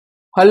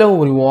Hello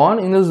everyone,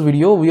 in this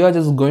video we are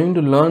just going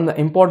to learn the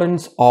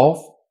importance of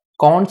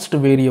const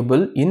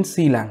variable in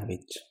C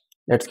language.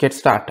 Let's get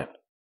started.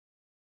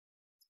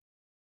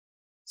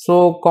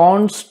 So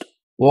const,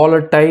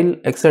 volatile,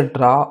 etc.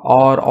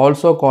 are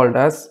also called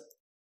as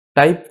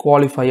type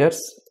qualifiers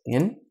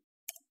in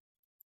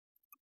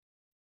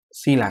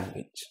C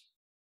language.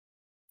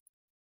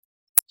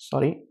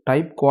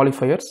 Type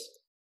qualifiers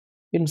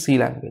in C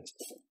language.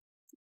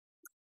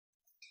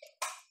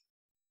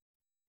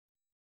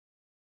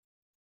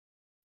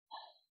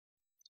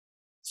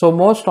 So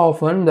most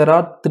often there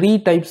are three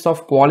types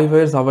of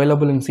qualifiers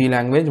available in C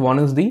language. One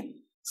is the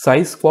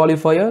size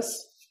qualifiers,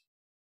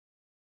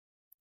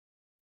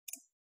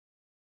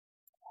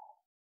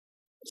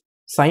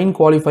 sign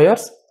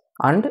qualifiers,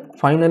 and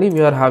finally we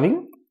are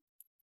having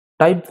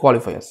type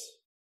qualifiers.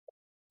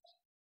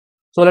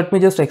 So let me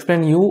just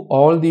explain you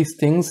all these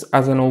things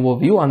as an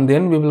overview, and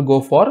then we will go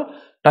for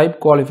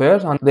type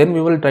qualifiers, and then we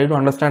will try to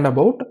understand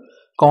about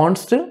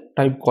const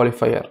type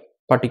qualifier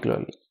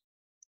particularly.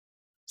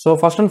 So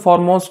first and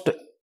foremost,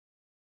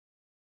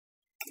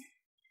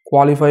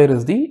 qualifier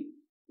is the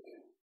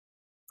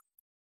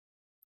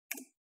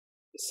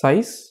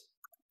size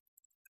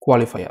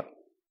qualifier.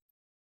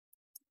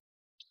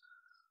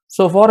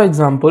 So for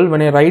example,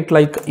 when I write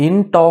like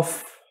int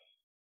of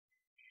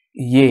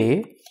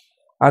a,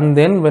 and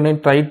then when I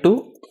try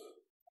to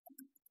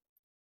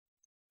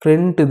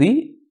print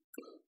the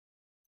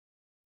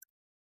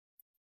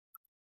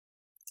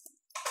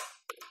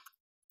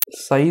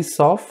size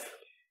of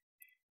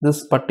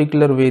this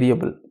particular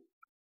variable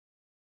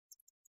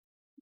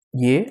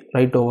a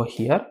right over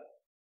here,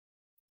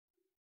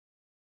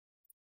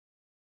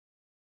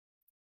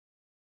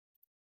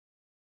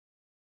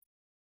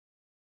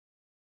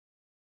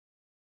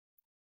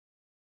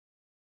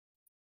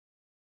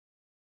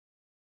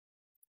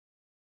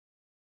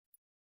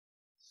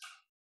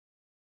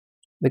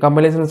 the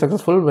compilation is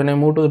successful. When I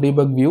move to the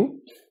debug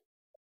view,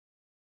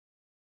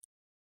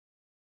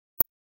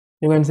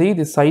 you can see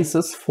the size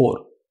is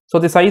 4. So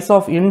the size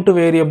of int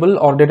variable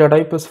or data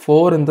type is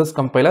 4 in this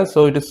compiler,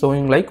 so it is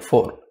showing like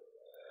 4.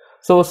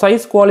 So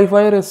size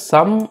qualifier is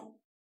some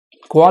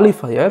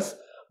qualifiers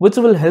which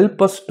will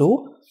help us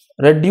to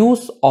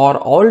reduce or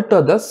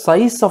alter the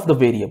size of the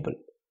variable.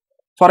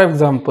 For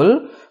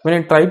example, when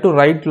I try to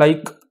write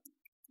like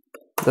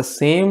the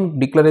same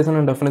declaration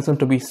and definition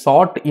to be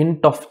sort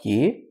int of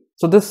a,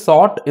 so this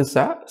sort is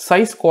a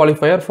size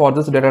qualifier for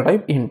this data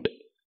type int.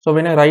 So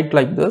when I write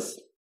like this,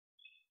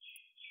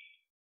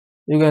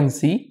 you can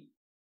see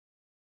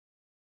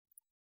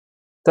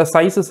the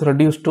size is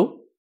reduced to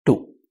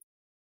 2.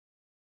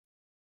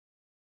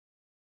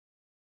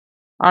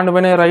 And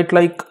when I write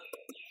like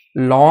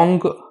long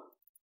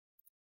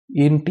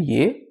int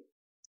a,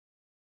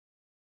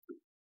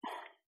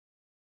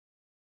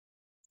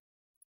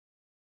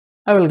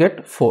 I will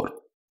get 4.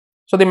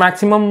 So the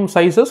maximum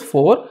size is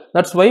 4.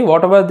 That's why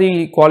whatever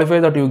the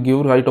qualifier that you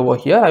give right over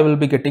here, I will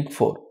be getting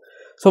 4.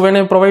 So when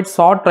I provide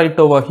sort right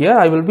over here,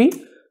 I will be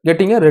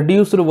getting a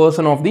reduced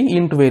version of the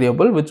int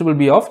variable, which will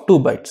be of 2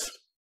 bytes.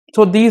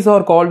 So these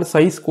are called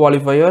size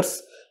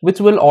qualifiers, which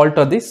will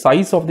alter the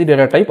size of the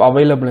data type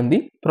available in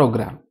the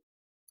program.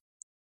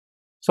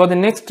 So the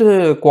next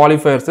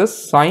qualifiers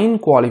is sign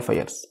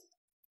qualifiers.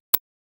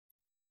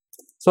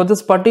 So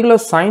this particular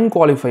sign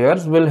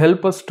qualifiers will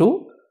help us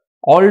to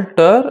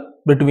alter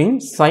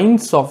between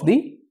signs of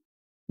the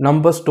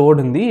number stored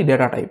in the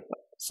data type.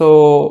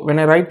 So when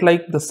I write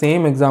like the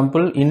same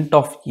example int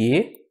of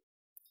a,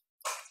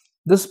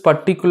 this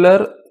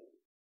particular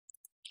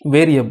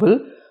variable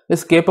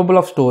is capable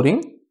of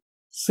storing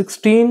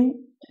 16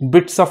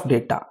 bits of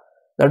data,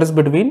 that is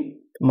between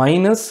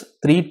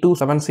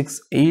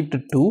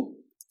 -32768 to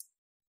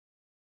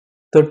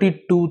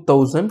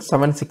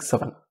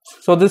 32,767.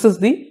 So this is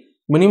the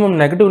minimum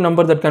negative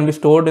number that can be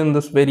stored in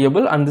this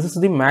variable, and this is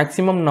the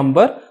maximum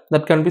number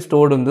that can be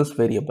stored in this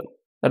variable,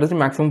 that is the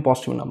maximum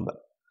positive number.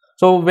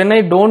 So when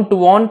I don't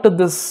want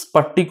this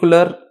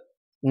particular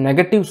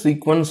negative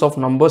sequence of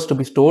numbers to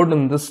be stored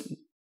in this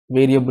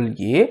variable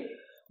a,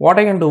 what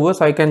I can do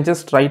is I can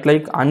just write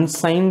like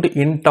unsigned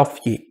int of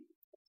a,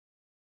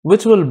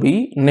 which will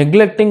be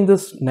neglecting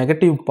this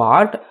negative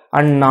part,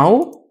 and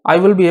now I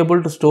will be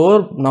able to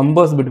store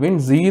numbers between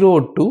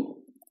 0 to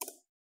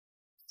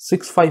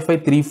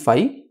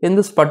 65535 in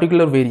this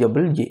particular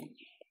variable a.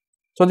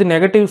 So the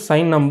negative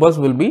sign numbers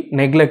will be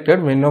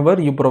neglected whenever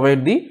you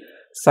provide the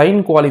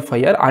sign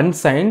qualifier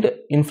unsigned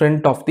in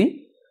front of the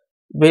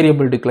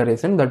variable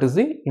declaration, that is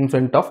the in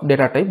front of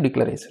data type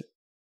declaration.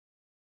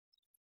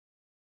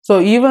 So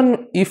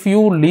even if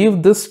you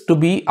leave this to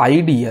be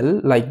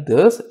ideal like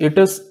this, it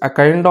is a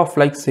kind of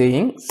like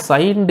saying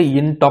signed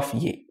int of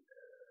a.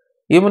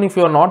 Even if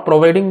you are not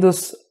providing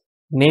this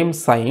name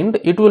signed,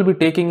 it will be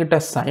taking it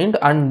as signed,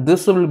 and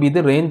this will be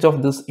the range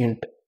of this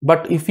int.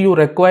 But if you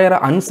require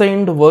an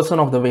unsigned version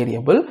of the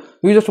variable,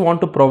 you just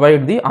want to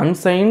provide the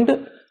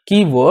unsigned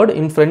keyword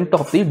in front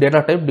of the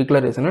data type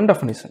declaration and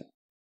definition.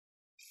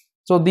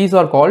 So these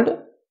are called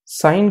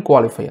sign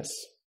qualifiers.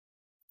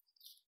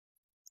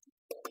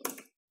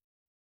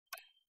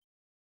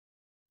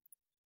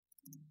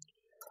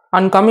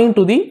 And coming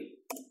to the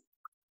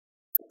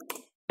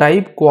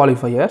type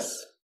qualifiers,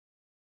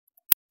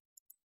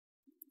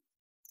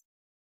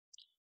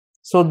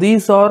 so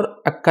these are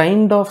a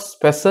kind of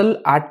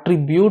special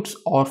attributes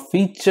or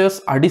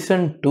features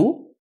addition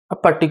to a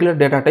particular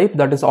data type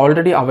that is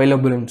already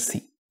available in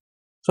C.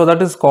 So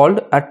that is called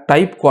a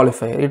type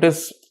qualifier. It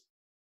is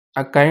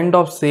a kind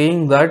of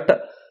saying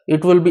that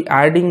it will be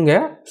adding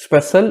a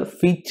special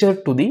feature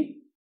to the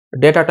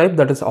data type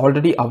that is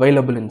already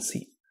available in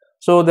C.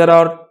 So there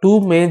are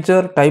two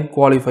major type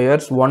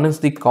qualifiers. One is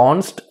the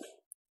const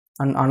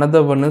and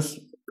another one is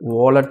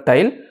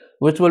volatile,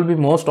 which will be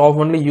most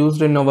oftenly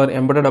used in our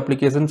embedded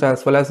applications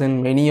as well as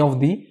in many of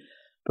the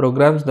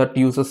programs that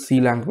uses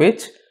C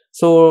language.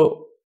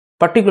 So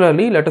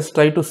particularly, let us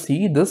try to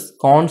see this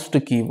const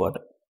keyword.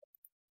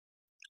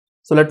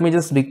 So let me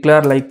just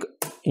declare like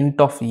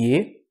int of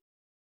a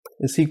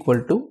is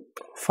equal to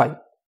 5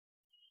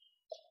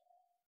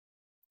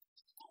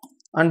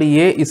 and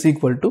a is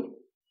equal to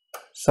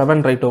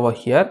 7 right over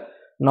here.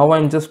 Now I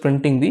am just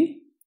printing the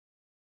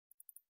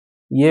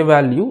a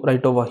value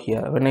right over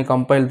here. When I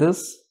compile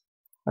this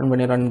and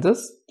when I run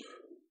this,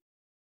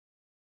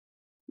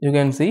 you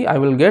can see I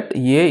will get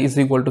a is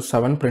equal to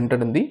 7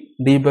 printed in the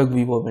debug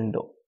viewer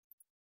window.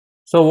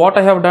 So what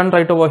I have done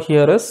right over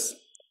here is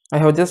I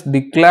have just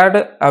declared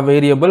a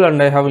variable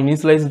and I have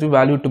initialized the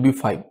value to be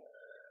 5.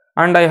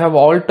 And I have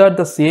altered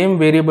the same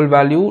variable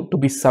value to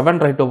be 7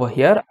 right over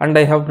here and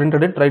I have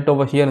printed it right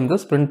over here in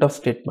this printf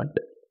statement.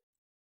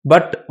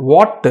 But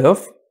what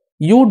if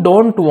you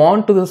don't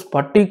want this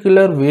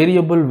particular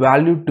variable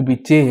value to be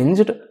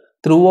changed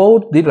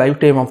throughout the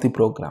lifetime of the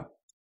program,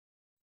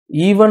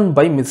 even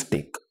by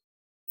mistake?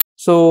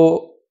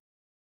 So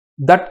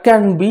that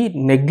can be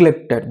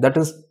neglected. That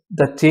is,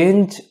 the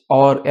change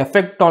or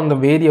effect on the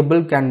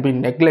variable can be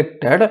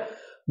neglected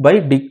by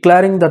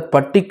declaring that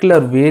particular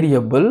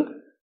variable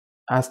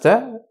as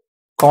the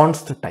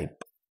const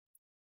type.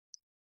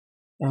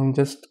 I'm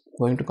just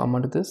going to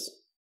comment this.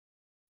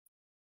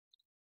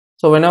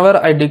 So whenever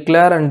I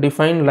declare and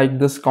define like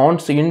this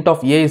const int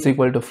of a is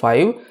equal to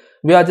 5,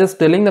 we are just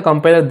telling the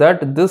compiler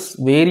that this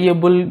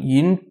variable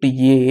int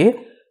a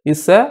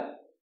is a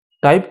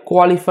type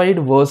qualified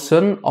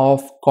version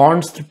of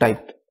const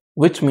type,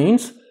 which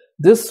means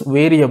this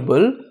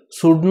variable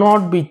should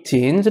not be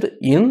changed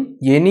in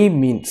any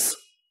means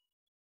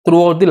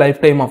throughout the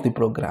lifetime of the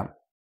program.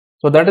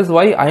 So that is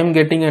why I am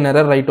getting an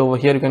error right over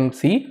here. You can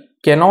see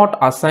cannot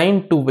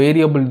assign to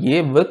variable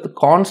a with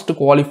const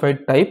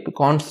qualified type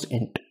const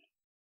int.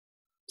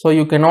 So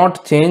you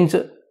cannot change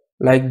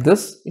like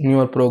this in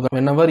your program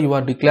whenever you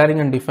are declaring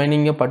and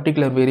defining a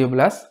particular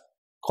variable as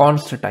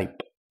const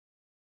type.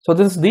 So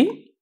this is the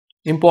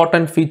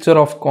important feature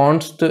of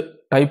const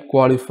type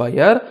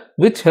qualifier,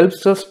 which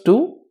helps us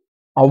to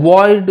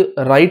avoid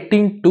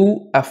writing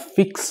to a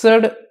fixed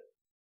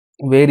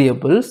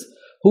variables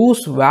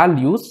whose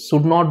values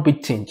should not be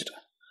changed.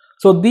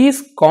 So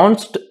these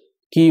const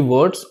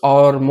keywords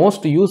are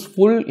most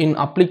useful in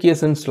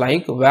applications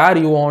like where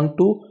you want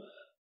to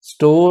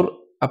store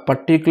a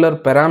particular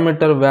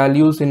parameter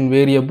values in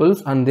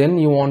variables and then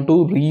you want to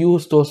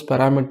reuse those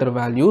parameter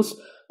values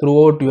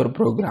throughout your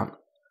program.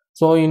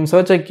 So in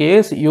such a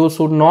case, you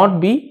should not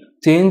be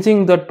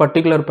changing that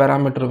particular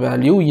parameter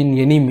value in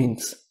any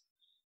means.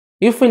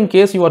 If in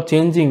case you are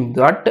changing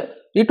that,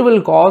 it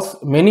will cause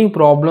many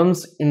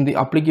problems in the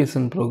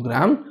application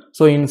program.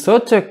 So in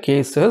such a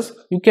cases,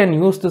 you can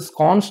use this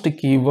const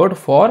keyword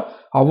for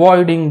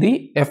avoiding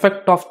the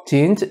effect of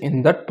change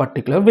in that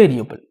particular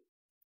variable.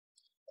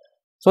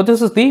 So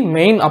this is the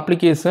main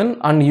application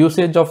and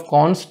usage of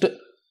const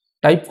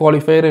type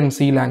qualifier in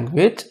C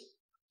language.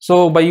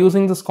 So by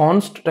using this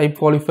const type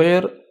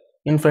qualifier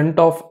in front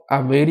of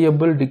a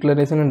variable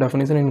declaration and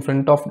definition in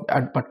front of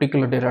a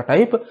particular data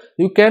type,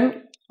 you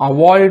can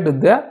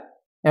avoid the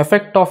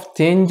effect of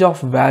change of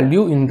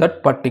value in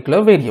that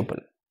particular variable.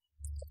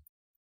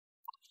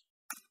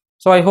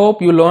 So I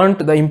hope you learned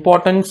the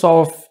importance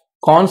of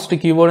const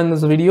keyword in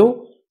this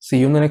video. See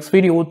you in the next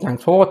video.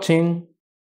 Thanks for watching.